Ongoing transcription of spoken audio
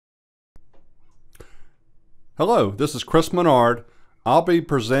Hello, this is Chris Menard. I'll be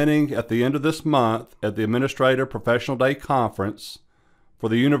presenting at the end of this month at the Administrative Professional Day Conference for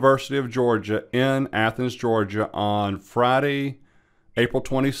the University of Georgia in Athens, Georgia on Friday, April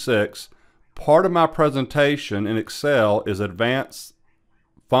 26th. Part of my presentation in Excel is advanced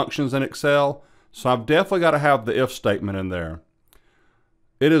functions in Excel, so I've definitely got to have the if statement in there.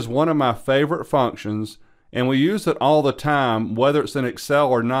 It is one of my favorite functions, and we use it all the time. Whether it's in Excel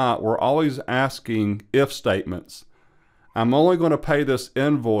or not, we're always asking if statements. I'm only going to pay this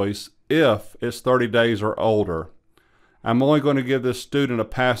invoice if it's 30 days or older. I'm only going to give this student a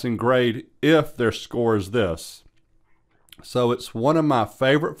passing grade if their score is this. So it's one of my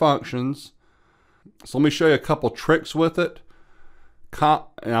favorite functions. So let me show you a couple tricks with it.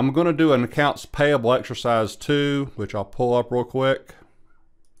 I'm going to do an accounts payable exercise 2, which I'll pull up real quick.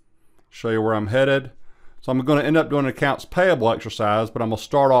 Show you where I'm headed. So I'm going to end up doing an accounts payable exercise, but I'm going to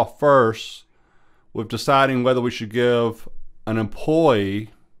start off first with deciding whether we should give an employee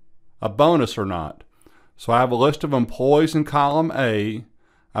a bonus or not. So I have a list of employees in column A.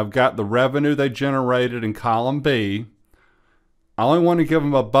 I've got the revenue they generated in column B. I only want to give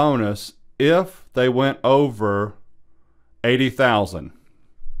them a bonus if they went over 80,000.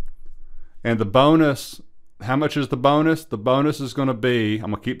 And the bonus, how much is the bonus? The bonus is going to be, I'm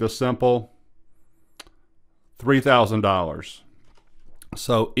going to keep this simple, $3,000.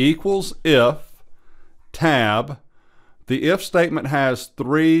 So equals if, tab. The if statement has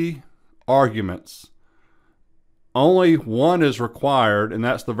 3 arguments. Only one is required, and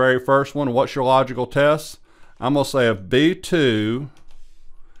that's the very first one. What's your logical test? I'm going to say if B2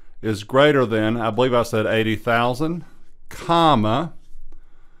 is greater than, I believe I said 80,000, comma.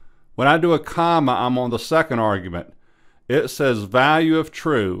 When I do a comma, I'm on the second argument. It says value if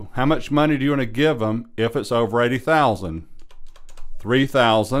true. How much money do you want to give them if it's over 80,000?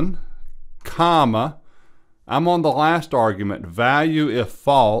 3,000, comma. I'm on the last argument. Value if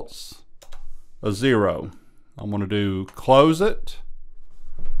false, a 0. I'm going to do close it.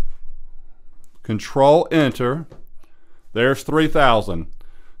 Control enter. There's 3,000.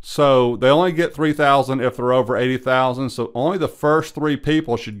 So they only get 3,000 if they're over 80,000. So only the first 3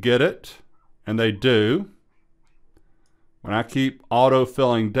 people should get it, and they do. When I keep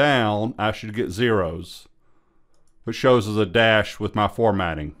auto-filling down, I should get zeros, which shows as a dash with my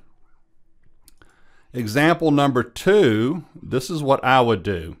formatting. Example number 2, this is what I would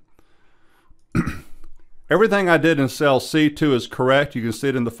do. Everything I did in cell C2 is correct. You can see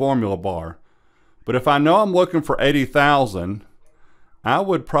it in the formula bar. But if I know I'm looking for 80,000, I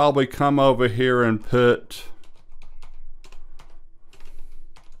would probably come over here and put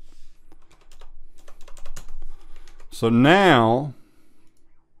so now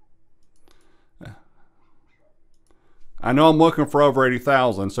I know I'm looking for over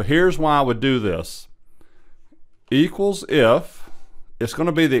 80,000. So here's why I would do this. Equals if, it's going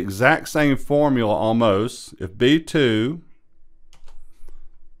to be the exact same formula almost. If B2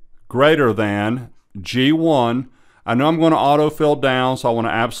 greater than G1, I know I'm going to autofill down, so I want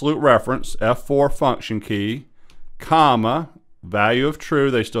an absolute reference, F4 function key, comma, value of true,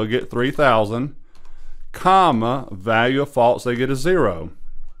 they still get 3,000, comma, value of false, they get a 0.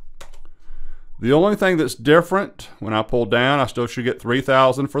 The only thing that's different, when I pull down, I still should get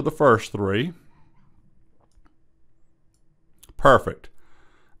 3,000 for the first 3. Perfect.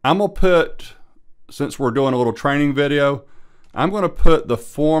 I'm going to put, since we're doing a little training video, I'm going to put the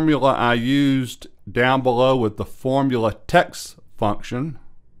formula I used down below with the formula text function.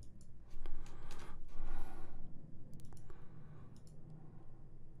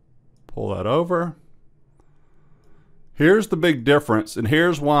 Pull that over. Here's the big difference, and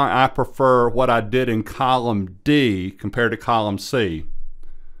here's why I prefer what I did in column D compared to column C.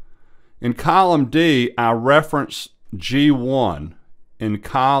 In column D, I referenced G1. In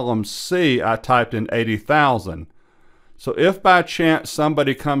column C, I typed in 80,000. So if by chance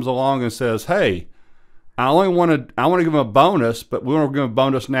somebody comes along and says, hey, I want to give them a bonus, but we want to give them a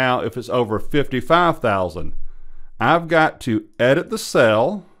bonus now if it's over 55,000. I've got to edit the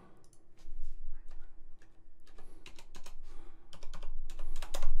cell,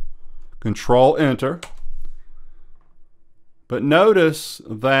 Control enter. But notice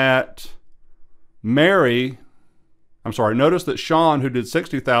that notice that Sean, who did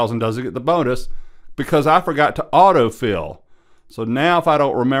 60,000, doesn't get the bonus because I forgot to autofill. So now if I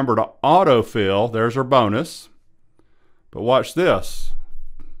don't remember to autofill, there's our bonus. But watch this.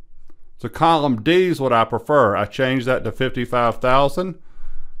 So column D is what I prefer. I changed that to 55,000.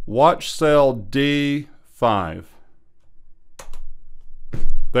 Watch cell D5.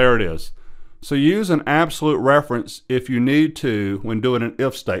 There it is. So use an absolute reference if you need to when doing an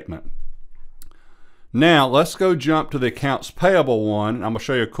if statement. Now let's go jump to the accounts payable one. I'm going to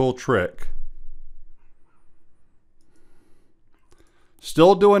show you a cool trick.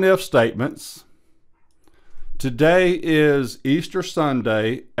 Still doing if statements. Today is Easter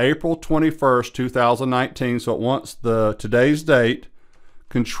Sunday, April 21st, 2019. So it wants the today's date.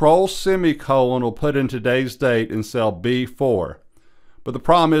 Control semicolon will put in today's date in cell B4. But the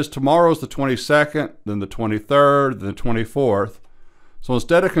problem is tomorrow's the 22nd, then the 23rd, then the 24th. So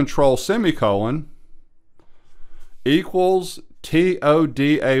instead of control semicolon, equals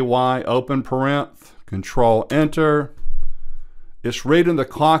TODAY open parenth, control enter. It's reading the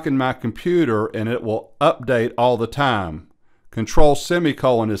clock in my computer and it will update all the time. Control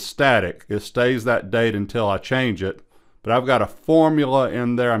semicolon is static. It stays that date until I change it. But I've got a formula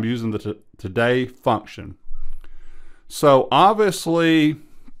in there. I'm using the today function. So obviously,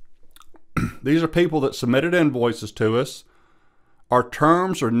 these are people that submitted invoices to us. Our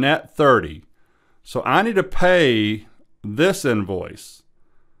terms are net 30. So I need to pay this invoice.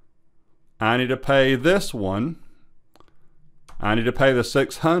 I need to pay this one. I need to pay the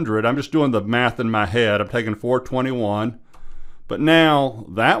 600. I'm just doing the math in my head. I'm taking 421. But now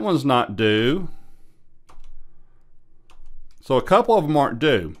that one's not due. So a couple of them aren't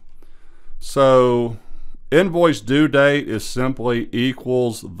due. So invoice due date is simply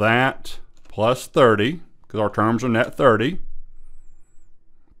equals that plus 30, because our terms are net 30.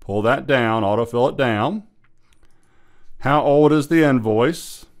 Pull that down, autofill it down. How old is the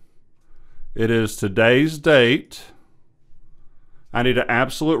invoice? It is today's date. I need to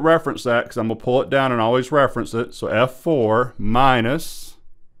absolute reference that because I'm going to pull it down and always reference it. So F4 minus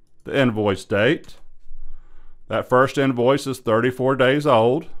the invoice date. That first invoice is 34 days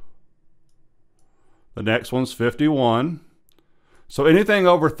old. The next one's 51. So anything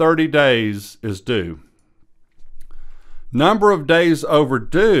over 30 days is due. Number of days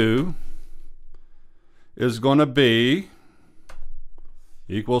overdue is going to be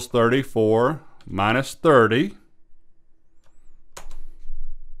equals 34 minus 30.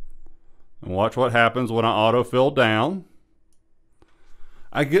 And watch what happens when I autofill down.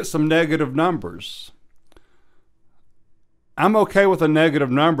 I get some negative numbers. I'm okay with the negative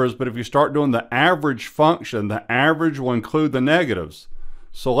numbers, but if you start doing the average function, the average will include the negatives.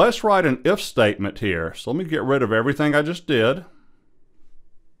 So let's write an if statement here. So let me get rid of everything I just did.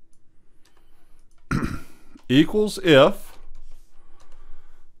 Equals if.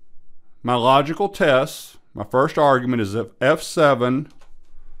 My logical test, my first argument is if F7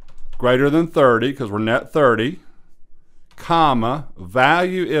 greater than 30, because we're net 30, comma,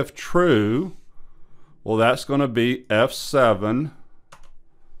 value if true, well, that's going to be F7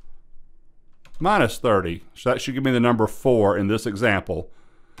 minus 30. So that should give me the number 4 in this example.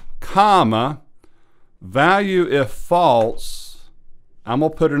 Comma, value if false, I'm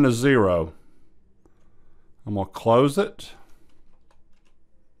going to put in a 0. I'm going to close it.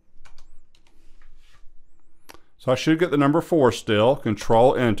 So I should get the number 4 still.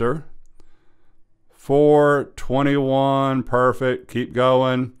 Control enter. 421, perfect. Keep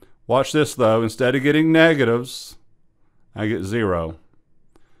going. Watch this though. Instead of getting negatives, I get 0.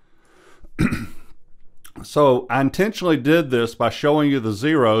 So I intentionally did this by showing you the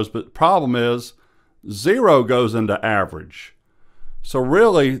zeros, but the problem is 0 goes into average. So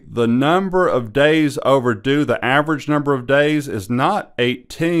really the number of days overdue, the average number of days, is not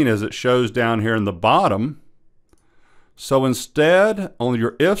 18 as it shows down here in the bottom. So instead, on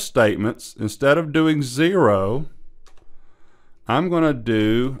your if statements, instead of doing 0, I'm going to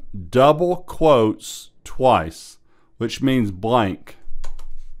do double quotes twice, which means blank.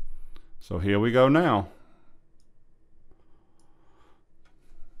 So here we go now.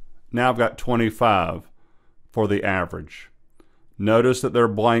 Now I've got 25 for the average. Notice that there are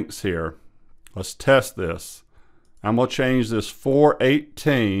blanks here. Let's test this. I'm going to change this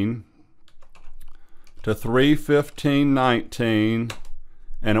 418 to 315.19,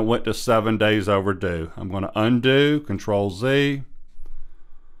 and it went to 7 days overdue. I'm going to undo, Control Z.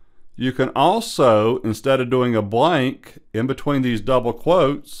 You can also, instead of doing a blank in between these double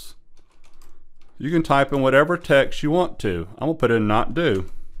quotes, you can type in whatever text you want to. I'm going to put in not due.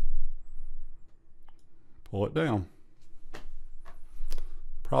 Pull it down.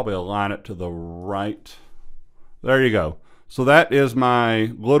 Probably align it to the right. There you go. So that is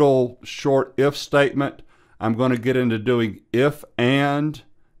my little short if statement. I'm going to get into doing if and,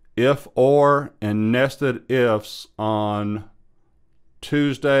 if or, and nested ifs on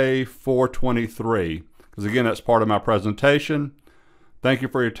Tuesday 4/23. Because again, that's part of my presentation. Thank you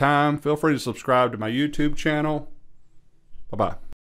for your time. Feel free to subscribe to my YouTube channel. Bye-bye.